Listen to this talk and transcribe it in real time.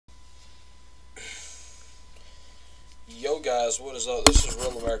Yo guys, what is up? This is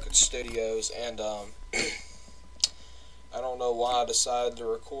Real American Studios, and I don't know why I decided to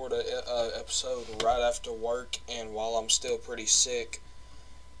record a episode right after work and while I'm still pretty sick,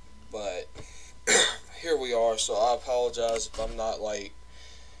 but here we are. So I apologize if I'm not like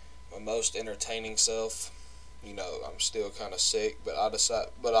my most entertaining self. You know, I'm still kind of sick, but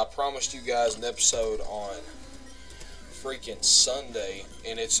I promised you guys an episode on freaking Sunday,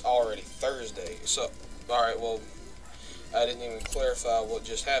 and it's already Thursday. So, alright, well, I didn't even clarify what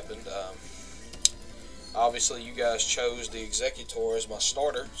just happened. Obviously, you guys chose the Executor as my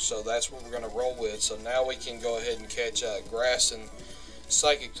starter, so that's what we're going to roll with. So now we can go ahead and catch Grass and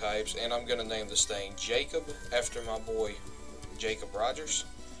Psychic types, and I'm going to name this thing Jacob, after my boy Jacob Rogers.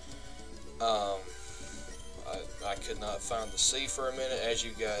 I could not find the C for a minute. As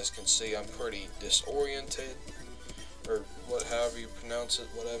you guys can see, I'm pretty disoriented, or however you pronounce it,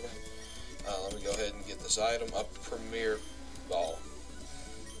 whatever. Let me go ahead and get this item. A Premier Ball.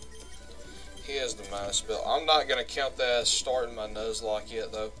 He has the minus spell. I'm not going to count that as starting my Nuzlocke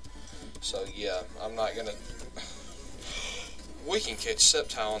yet, though. So, yeah, I'm not going to... We can catch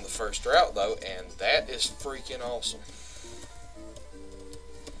Sceptile on the first route, though, and that is freaking awesome.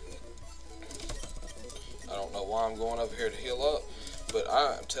 I don't know why I'm going over here to heal up, but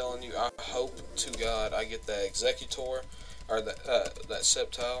I'm telling you, I hope to God I get that Executor, or that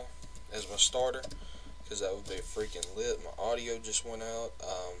Sceptile as my starter, because that would be freaking lit. My audio just went out.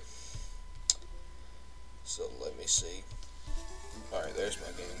 So let me see. Alright, there's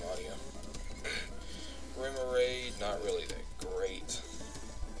my game audio. Remoraid, not really that great.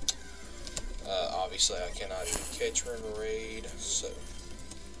 Obviously I cannot even catch Remoraid, so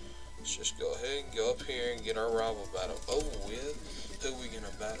let's just go ahead and go up here and get our rival battle over with. Who we gonna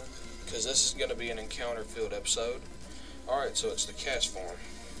battle? Because this is gonna be an encounter field episode. Alright, so it's the cast form.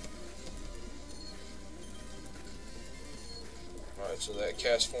 Alright, so that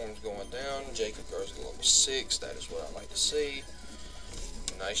cast form's going down. Jacob goes to level 6. That is what I like to see.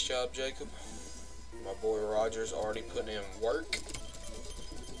 Nice job, Jacob. My boy Roger's already putting in work.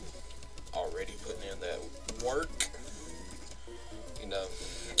 Already putting in that work. You know.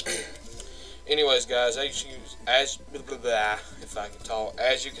 Anyways, guys, if I can talk,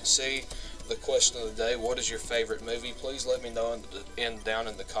 as you can see, the question of the day: what is your favorite movie? Please let me know down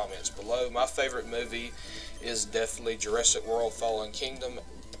in the comments below. My favorite movie is definitely Jurassic World: Fallen Kingdom,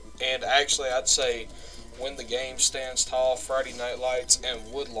 and actually, I'd say When the Game Stands Tall, Friday Night Lights,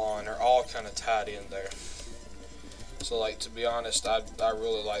 and Woodlawn are all kind of tied in there. So, like, to be honest, I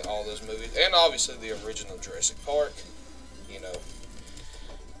really like all those movies, and obviously the original Jurassic Park. You know,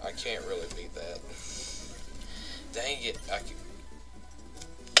 I can't really beat that. Dang it!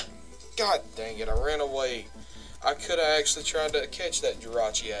 God dang it! I ran away. I could have actually tried to catch that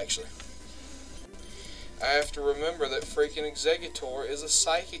Jirachi, actually. I have to remember that freaking Executor is a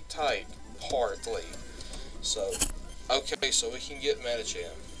Psychic type, partly. So, okay, so we can get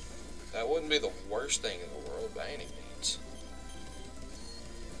Medicham. That wouldn't be the worst thing in the world by any means.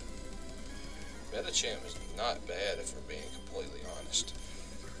 Medicham is not bad if we're being completely honest.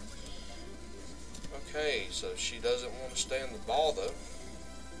 Okay, so she doesn't want to stay in the ball, though.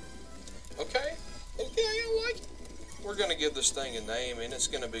 Okay, I like it. We're going to give this thing a name, and it's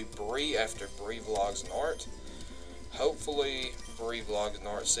going to be Bree, after Bree Vlogs and Art. Hopefully, Bree Vlogs and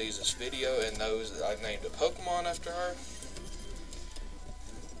Art sees this video and knows that I named a Pokemon after her.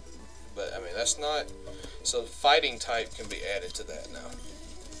 But, I mean, that's not... So, fighting type can be added to that now.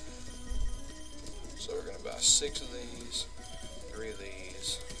 So, we're going to buy 6 of these, 3 of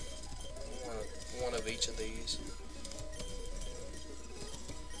these, one of each of these.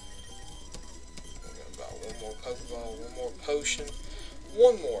 One more Pokeball, one more potion,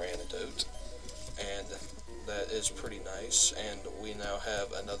 one more antidote, and that is pretty nice. And we now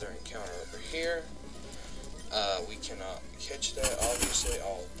have another encounter over here. We cannot catch that, obviously,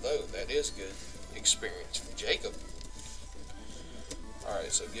 although that is good experience for Jacob.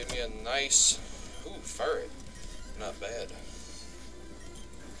 Alright, so give me a nice, Furret. Not bad.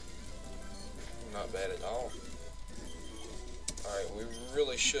 Not bad at all. Alright, we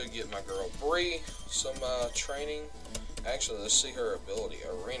really should get my girl Bree some training. Actually, let's see her ability,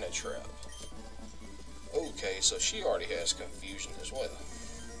 Arena Trap. Okay, so she already has Confusion as well.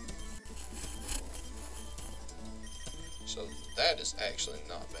 So that is actually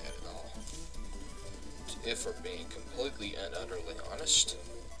not bad at all. If we're being completely and utterly honest,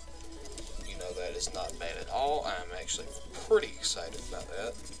 you know, that is not bad at all. I'm actually pretty excited about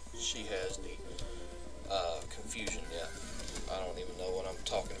that. She has the Confusion, yeah. I don't even know what I'm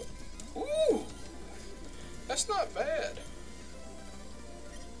talking about. Ooh! That's not bad.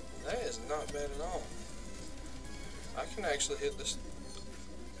 That is not bad at all. I can actually hit this.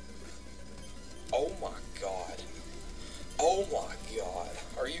 Oh my god. Oh my god.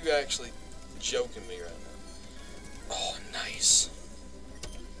 Are you actually joking me right now? Oh, nice.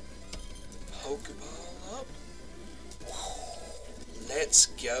 Pokeball up. Let's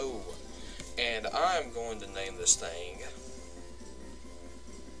go. And I'm going to name this thing.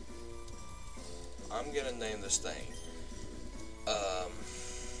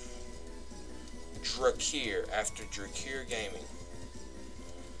 Drakir, after Drakir Gaming.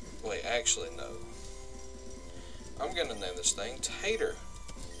 Wait, actually, no. I'm gonna name this thing Tater.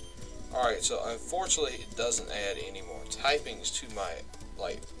 Alright, so unfortunately it doesn't add any more typings to my,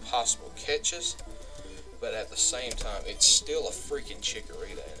 possible catches. But at the same time, it's still a freaking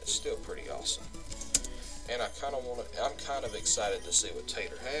Chikorita, and it's still pretty awesome. And I'm kind of excited to see what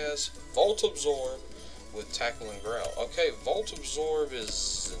Tater has. Volt Absorb with Tackle and Growl. Okay, Volt Absorb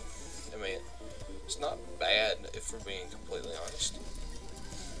is, it's not bad if we're being completely honest.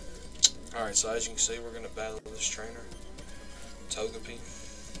 Alright, so as you can see, we're going to battle this trainer. Togepi.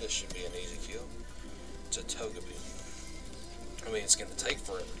 This should be an easy kill. It's a Togepi. It's going to take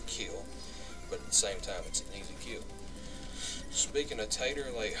forever to kill, but at the same time, it's an easy kill. Speaking of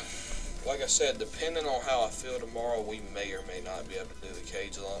Tater, like I said, depending on how I feel tomorrow, we may or may not be able to do the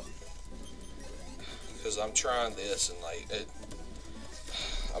cage lock. Because I'm trying this, and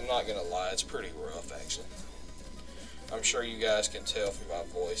I'm not going to lie, it's pretty rough, actually. I'm sure you guys can tell from my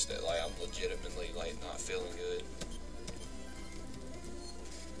voice that, I'm legitimately, not feeling good.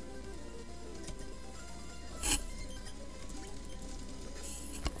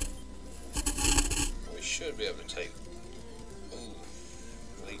 We should be able to take,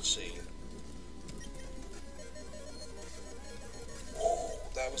 Leech Seed.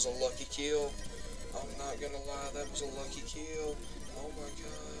 That was a lucky kill. I'm not gonna lie, that was a lucky kill. Oh my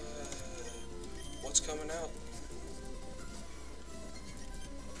god. What's coming out?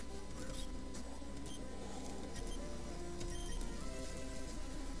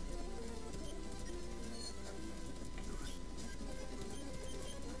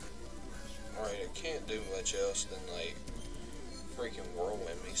 Alright, it can't do much else than freaking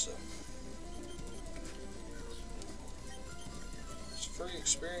whirlwind me, so it's free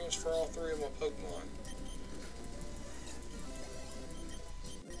experience for all three of my Pokemon.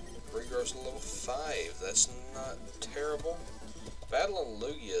 Regrowth to level 5, that's not terrible. Battling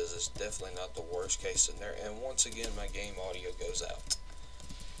Lugias is definitely not the worst case scenario, and once again my game audio goes out.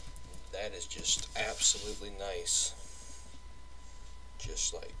 That is just absolutely nice.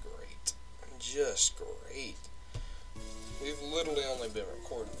 Just great. Just great. We've literally only been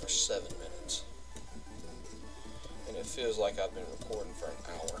recording for 7 minutes. And it feels like I've been recording for an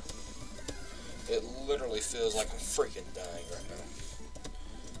hour. It literally feels like I'm freaking dying right now.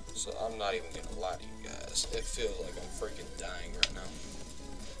 So I'm not even gonna lie to you guys. It feels like I'm freaking dying right now.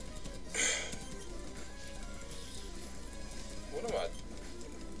 What am I?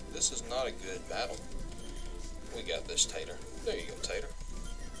 This is not a good battle. We got this, Tater. There you go, Tater.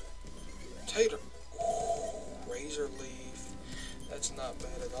 Tater. Ooh, Razor Leaf. That's not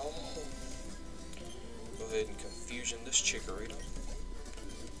bad at all. Go ahead and Confusion this Chikorita.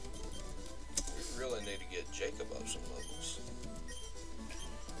 We really need to get Jacob up some levels.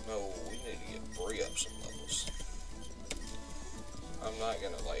 No, we need to get Bree up some levels. I'm not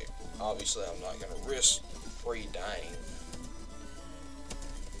gonna obviously I'm not gonna risk Bree dying.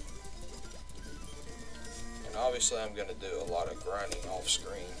 And obviously I'm gonna do a lot of grinding off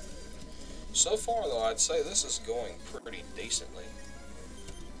screen. So far though, I'd say this is going pretty decently.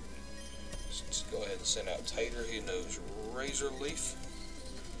 Let's go ahead and send out Tater. He knows Razor Leaf.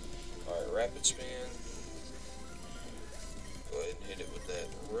 Alright, Rapid Spin. Go ahead and hit it with that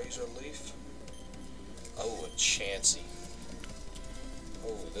Razor Leaf. Oh, a Chansey.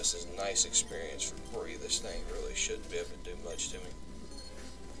 Oh, this is nice experience for Bree. This thing really shouldn't be able to do much to me.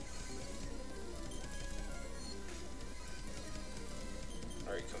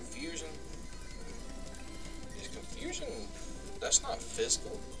 Alright, Confusion. Is Confusion... that's not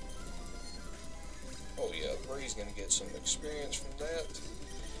physical. Oh yeah, Bree's gonna get some experience from that.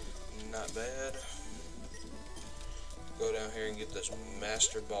 Not bad. Go down here and get this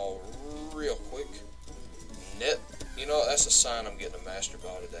Master Ball real quick. Nip. You know, that's a sign I'm getting a Master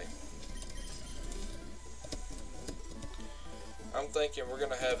Ball today. I'm thinking we're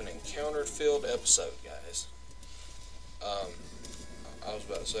going to have an encounter-filled episode, guys. I was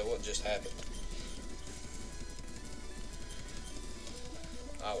about to say, what just happened?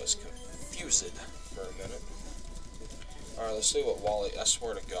 I was confused for a minute. Alright, let's see what Wally... I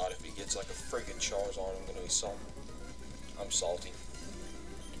swear to God, if he gets like a freaking Charizard, I'm going to be salty. I'm salty.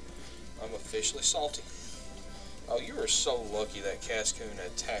 I'm officially salty. Oh, you were so lucky that Cascoon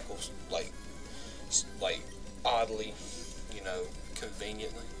had tackles, like, oddly, you know,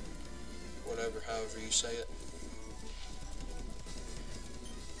 conveniently. Whatever, however you say it.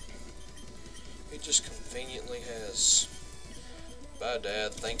 It just conveniently has. Bye,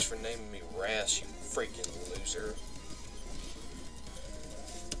 Dad. Thanks for naming me Ras, you freaking loser.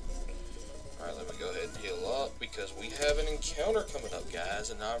 Alright, let me go ahead and heal up because we have an encounter coming up, guys,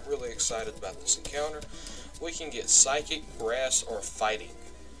 and I'm really excited about this encounter. We can get Psychic, Grass, or Fighting.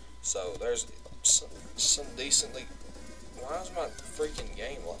 So there's some decently... Why is my freaking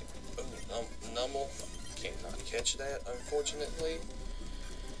game like... Ooh, Nummel. Cannot catch that, unfortunately.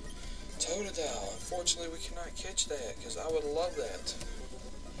 Totodile. Unfortunately, we cannot catch that because I would love that.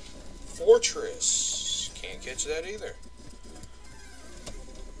 Fortress. Can't catch that either.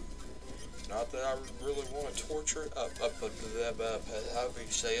 Not that I really want to torture, however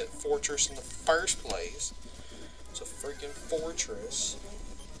you say it, Fortress in the first place. It's a freaking fortress.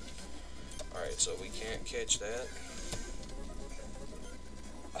 Alright, so we can't catch that.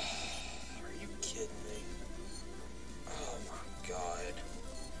 Are you kidding me? Oh my god.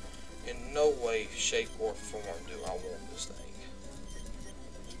 In no way, shape, or form do I want this thing.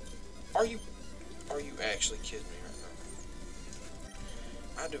 Are you actually kidding me right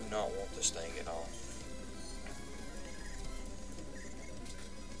now? I do not want this thing at all.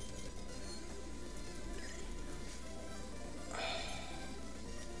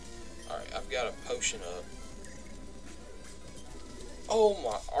 Alright, I've got a potion up. Oh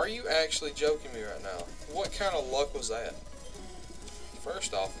my, are you actually joking me right now? What kind of luck was that?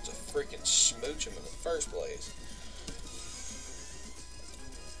 First off, it's a freaking smooch him in the first place.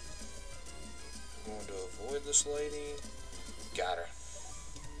 I'm going to avoid this lady. Got her.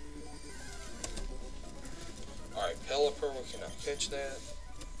 Alright, Pelipper, we cannot catch that.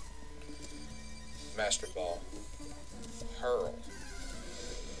 Master Ball. Hurl.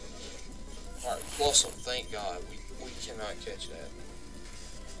 Alright, plus them, thank God. We cannot catch that.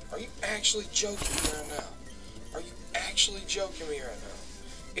 Are you actually joking me right now? Are you actually joking me right now?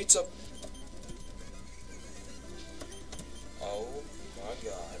 It's a... Oh my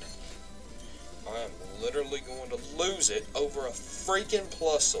god. I am literally going to lose it over a freaking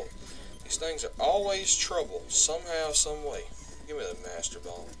Plusle. These things are always trouble, somehow, some way. Give me that Master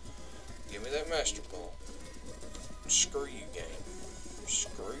Ball. Give me that Master Ball. Screw you, game.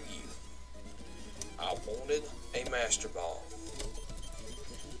 Screw you. I wanted a Master Ball.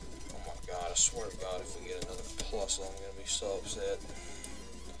 Oh my god, I swear to God, if we get another Plusle, I'm going to be so upset.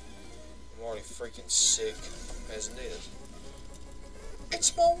 I'm already freaking sick as it is.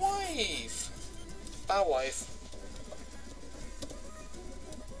 It's my wife! Bye, wife.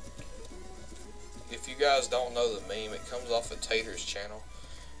 If you guys don't know the meme, it comes off of Tater's channel.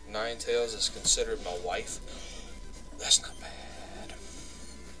 Ninetales is considered my wife. That's not bad.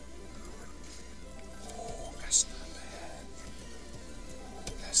 Oh, that's not bad.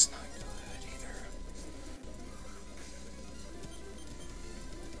 Oh, that's not good either.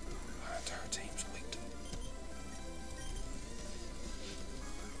 Our entire team's weak to it.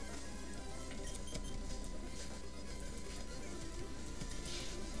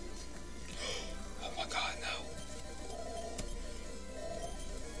 Oh my god, no.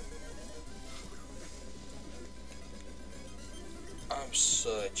 I'm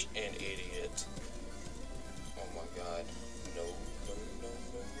such an idiot. Oh my god. No, no, no,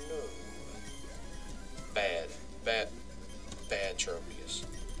 no, no. Bad. Bad Tropius.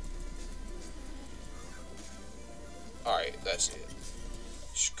 Alright, that's it.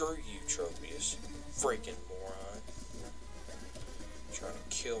 Screw you, Tropius. Freaking moron. Trying to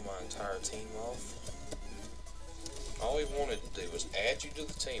kill my entire team off. All we wanted to do was add you to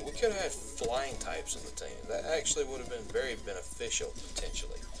the team. We could have had flying types in the team. That actually would have been very beneficial,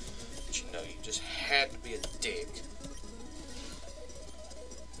 potentially. But you know, you just had to be a dick.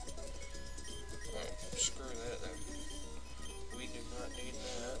 Alright, screw that then. We do not need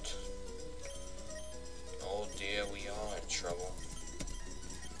that. Oh dear, we are in trouble.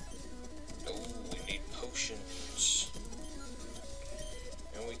 Oh, we need potions.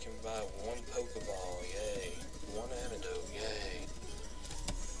 And we can buy one Pokeball, yay. One antidote, yay.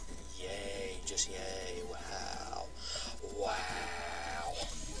 Yay, just yay, wow. Wow.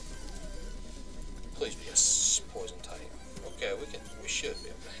 Please be a poison type. Okay, we should be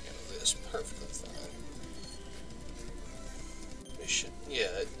able to handle this perfectly fine. It should,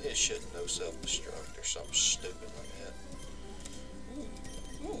 yeah, it should no self-destruct or something stupid like that.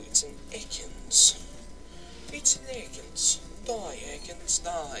 Ooh, it's an Ekans. It's an Ekans. Die, Ekans,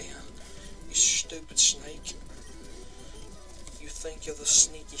 die. You stupid snake. You think you're the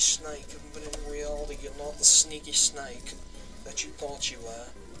sneaky snake, but in reality you're not the sneaky snake that you thought you were.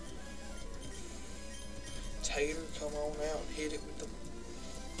 Tater, come on out and hit it with the...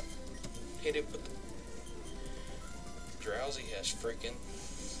 Drowsy has freaking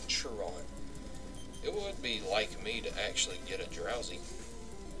Tron. It would be like me to actually get a Drowsy.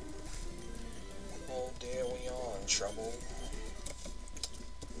 Oh dear, we are in trouble.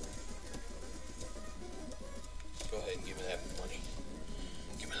 Go ahead and give me that money.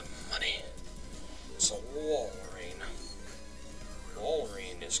 Give me the money. It's a Wolverine.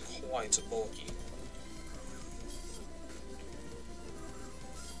 Wolverine is quite bulky.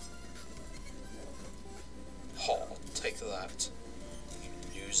 Oh, take that, you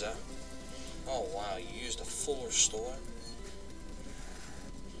loser. Oh wow, you used a Fuller store?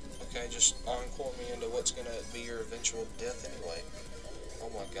 Okay, just encore me into what's gonna be your eventual death anyway. Oh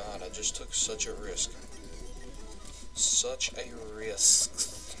my god, I just took such a risk. Such a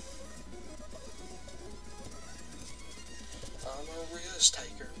risk. I'm a risk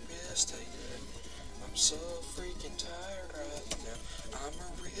taker, risk taker. I'm so freaking tired right now. I'm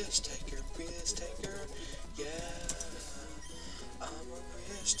a risk taker, yeah. I'm a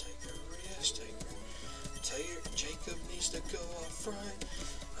risk taker, Tater, Jacob needs to go up front.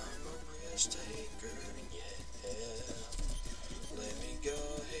 I'm a risk taker, yeah. Let me go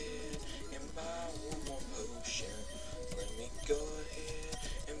ahead and buy one more potion. Let me go ahead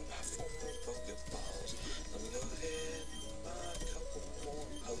and buy 4 more Pokeballs. Let me go ahead and buy a couple more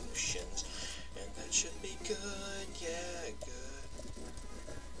potions. And that should be good, yeah, good.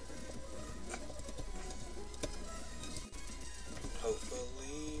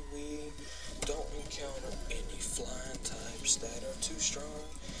 Hopefully we don't encounter any flying types that are too strong.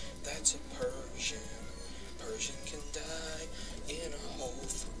 That's a Persian. Persian can die in a hole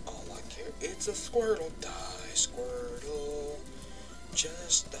for all I care. It's a Squirtle, die, Squirtle.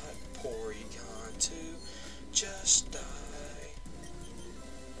 Just die, Porygon too. Just die.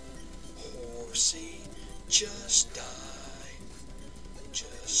 Horsey, just die.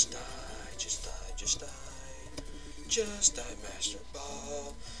 Just die, just die, just die. Just die, Master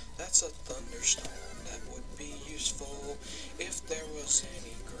Ball. That's a thunderstorm that would be useful if there was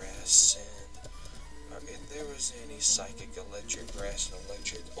any grass and, or if there was any psychic electric, grass and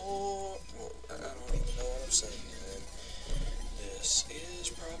electric, or, well, I don't even know what I'm saying. This is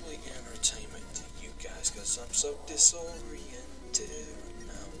probably entertainment to you guys because I'm so disoriented right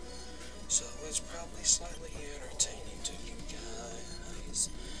now. So it's probably slightly entertaining to you guys.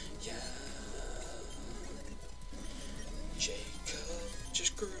 Yeah. Jacob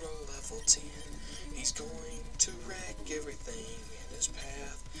just grew to level 10. He's going to wreck everything in his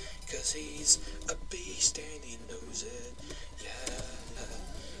path, 'cause he's a beast and he knows it. Yeah,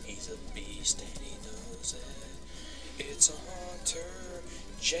 he's a beast and he knows it. It's a haunter.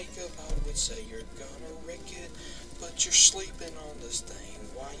 Jacob, I would say you're gonna wreck it, but you're sleeping on this thing.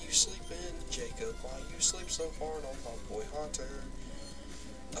 Why you sleeping, Jacob? Why you sleep so hard on my boy Haunter?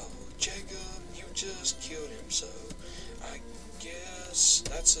 Oh, Jacob, you just killed him, so I guess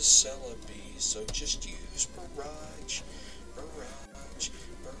that's a Celebi, so just use Barrage, Barrage,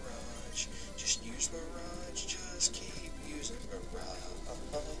 Barrage, just use Barrage, just keep using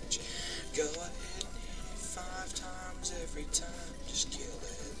Barrage. Go ahead and hit it 5 times every time, just kill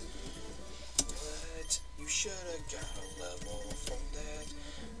it. But you should've got a level from that.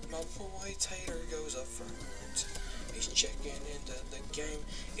 My boy Tater goes up front. He's checking into the game.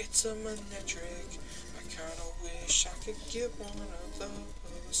 It's a Manectric. I kinda wish I could get one of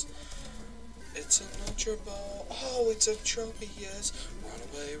those. It's an Ultra Ball. Oh, it's a Tropius. Run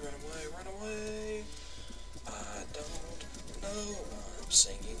away, run away, run away. I don't know why I'm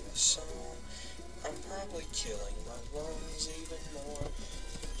singing this song. I'm probably killing my lungs even more.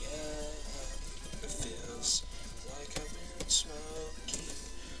 Yeah, it feels like I've been smoking,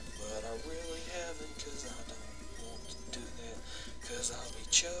 but I really haven't, 'cause I don't want to do that, 'cause I'll be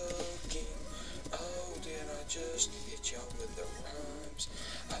choking. Oh, did I just hit y'all with the rhymes?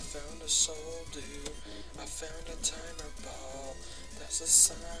 I found a soul dew, I found a timer ball. That's a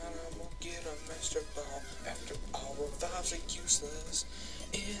sign I'm gonna get a master ball. After all, revives are useless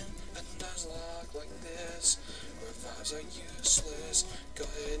in a Nuzlocke like this. Revives are useless. Go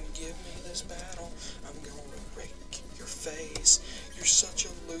ahead and give me this battle. I'm gonna break your face. You're such a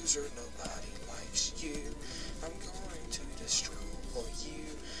loser, nobody likes you. I'm going to destroy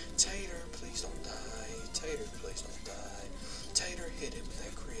you. Tater, please don't die. Tater, please don't die. Tater, hit it with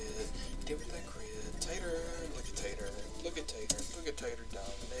that crit. Hit it with that crit. Tater, look at Tater. Look at Tater. Look at Tater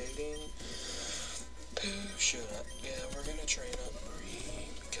dominating. Who should I? Yeah, we're gonna train up Bree,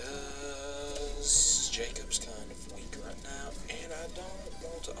 because Jacob's kind of weak right now,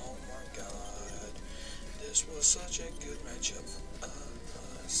 oh my god. This was such a good matchup for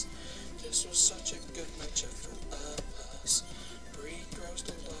us. This was such a good matchup for us. Bree grows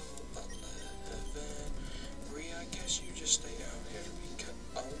to level 11. Bree, I guess you just stay out here because,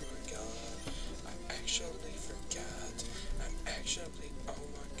 oh my god, I actually forgot. Oh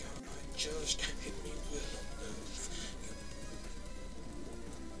my god, I just hit me with a move.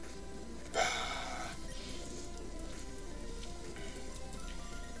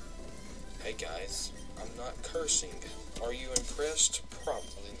 Hey guys, I'm not cursing. Are you impressed?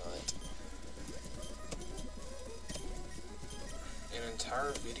 Probably not. An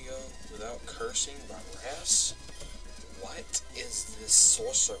entire video without cursing by Ras? What is this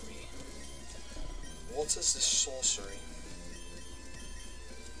sorcery? What is this sorcery?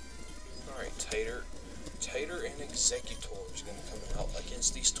 Alright, Tater and Executor is going to come out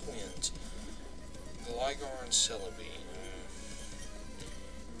against these twins. Gligar and Celebi.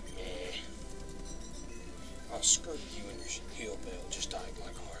 Meh. I'll screw you and your heel bell. Just die,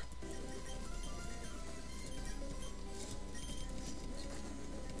 Gligar.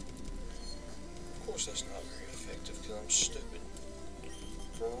 Of course that's not very effective because I'm stupid.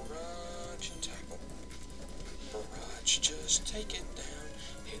 Barrage and tackle. Barrage, just take it down.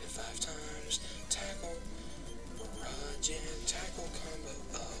 Hit it 5 times. Tackle. Barrage and tackle combo.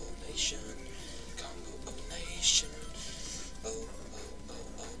 Oh, nation. Combo of nation. Oh,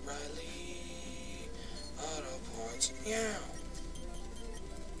 Riley. Auto parts. Meow.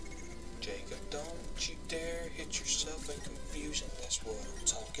 Jacob, don't you dare hit yourself in confusion. That's what I'm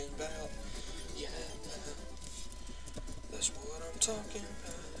talking about. Yeah. That's what I'm talking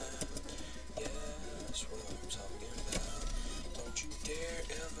about. Yeah, that's what I'm talking about. Don't you dare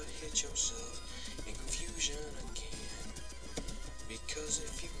ever hit yourself in confusion again. Because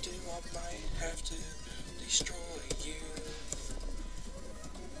if you do, I might have to destroy you.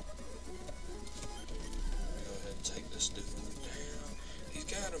 Go ahead and take this dude down. He's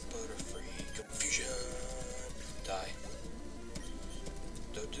got a butterfree. Confusion. Die.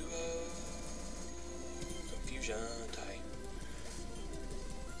 Doduo. Confusion. Die.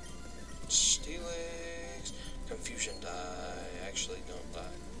 Steelix. Confusion. Die. Actually, don't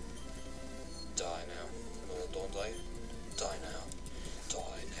die. Die now. No, don't die. Die now.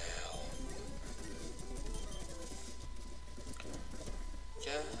 Die now.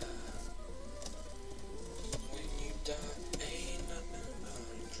 Yeah. When you die, ain't nothing but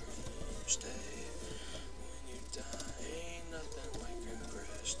a dream stay. When you die, ain't nothing like a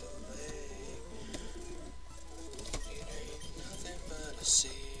crystal lake. It ain't nothing but a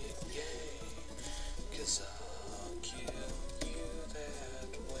sick game. 'Cause I'll kill you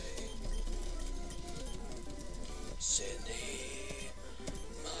that way. Sydney,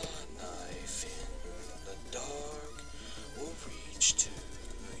 my knife in the dark will reach to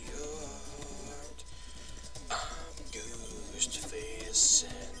your heart. I'm Ghost Face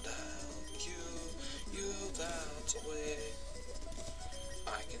and I'll kill you that way.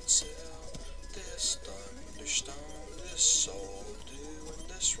 I can sell this thunderstorm, this soul dew, and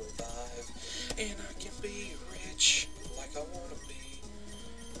this revive, and I can be rich like I wanna be.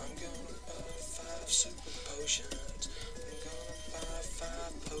 I'm gonna buy 5 super potions. I'm gonna buy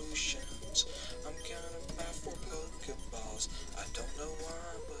 5 potions. I'm gonna buy 4 Pokeballs. I don't know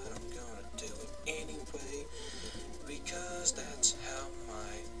why, but I'm gonna do it anyway. Because that's how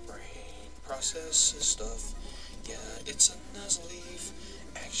my brain processes stuff. Yeah, it's a Nuzleaf.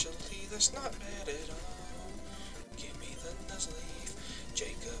 Actually, that's not bad at all. Give me the Nuzleaf.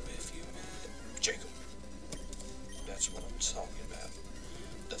 Jacob, if you met Jacob. That's what I'm talking about.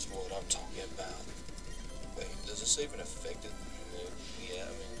 That's what I'm talking about. Wait, does this even affect it? Yeah,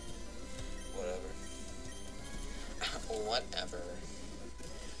 I mean, whatever. Whatever.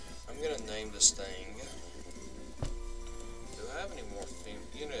 I'm gonna name this thing. Do I have any more theme?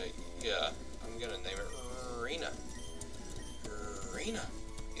 You know, yeah, I'm gonna name it Rina. Rina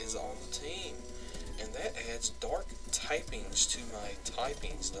is on the team, and that adds dark typings to my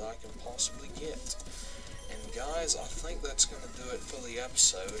typings that I can possibly get. And guys, I think that's going to do it for the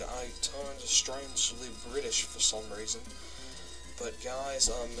episode. I turned strangely British for some reason. But guys,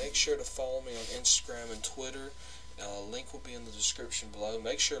 make sure to follow me on Instagram and Twitter. Link will be in the description below.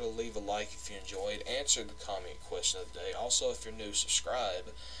 Make sure to leave a like if you enjoyed. Answer the comment question of the day. Also, if you're new,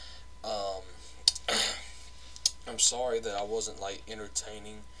 subscribe. I'm sorry that I wasn't like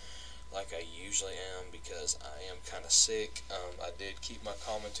entertaining like I usually am because I am kind of sick. I did keep my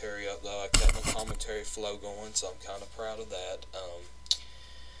commentary up though. I kept my commentary flow going, so I'm kind of proud of that.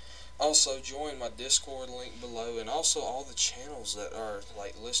 Also, join my Discord link below, and also all the channels that are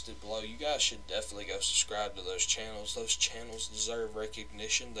like listed below. You guys should definitely go subscribe to those channels. Those channels deserve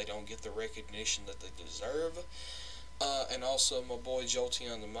recognition. They don't get the recognition that they deserve. And also my boy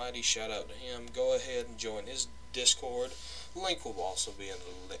Jolteon the Mighty, shout out to him. Go ahead and join his Discord. Link will also be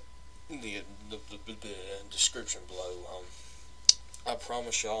in the description below. I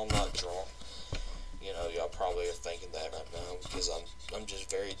promise y'all I'm not drunk. You know, y'all probably are thinking that right now because I'm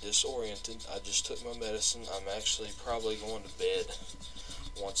just very disoriented. I just took my medicine. I'm actually probably going to bed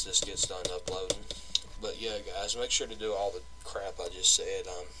once this gets done uploading. But yeah, guys, make sure to do all the crap I just said.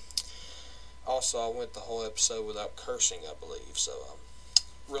 Also, I went the whole episode without cursing, I believe. So,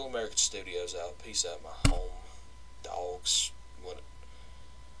 Real American Studios out. Peace out, my home dogs. Oh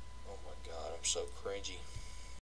my God, I'm so cringy.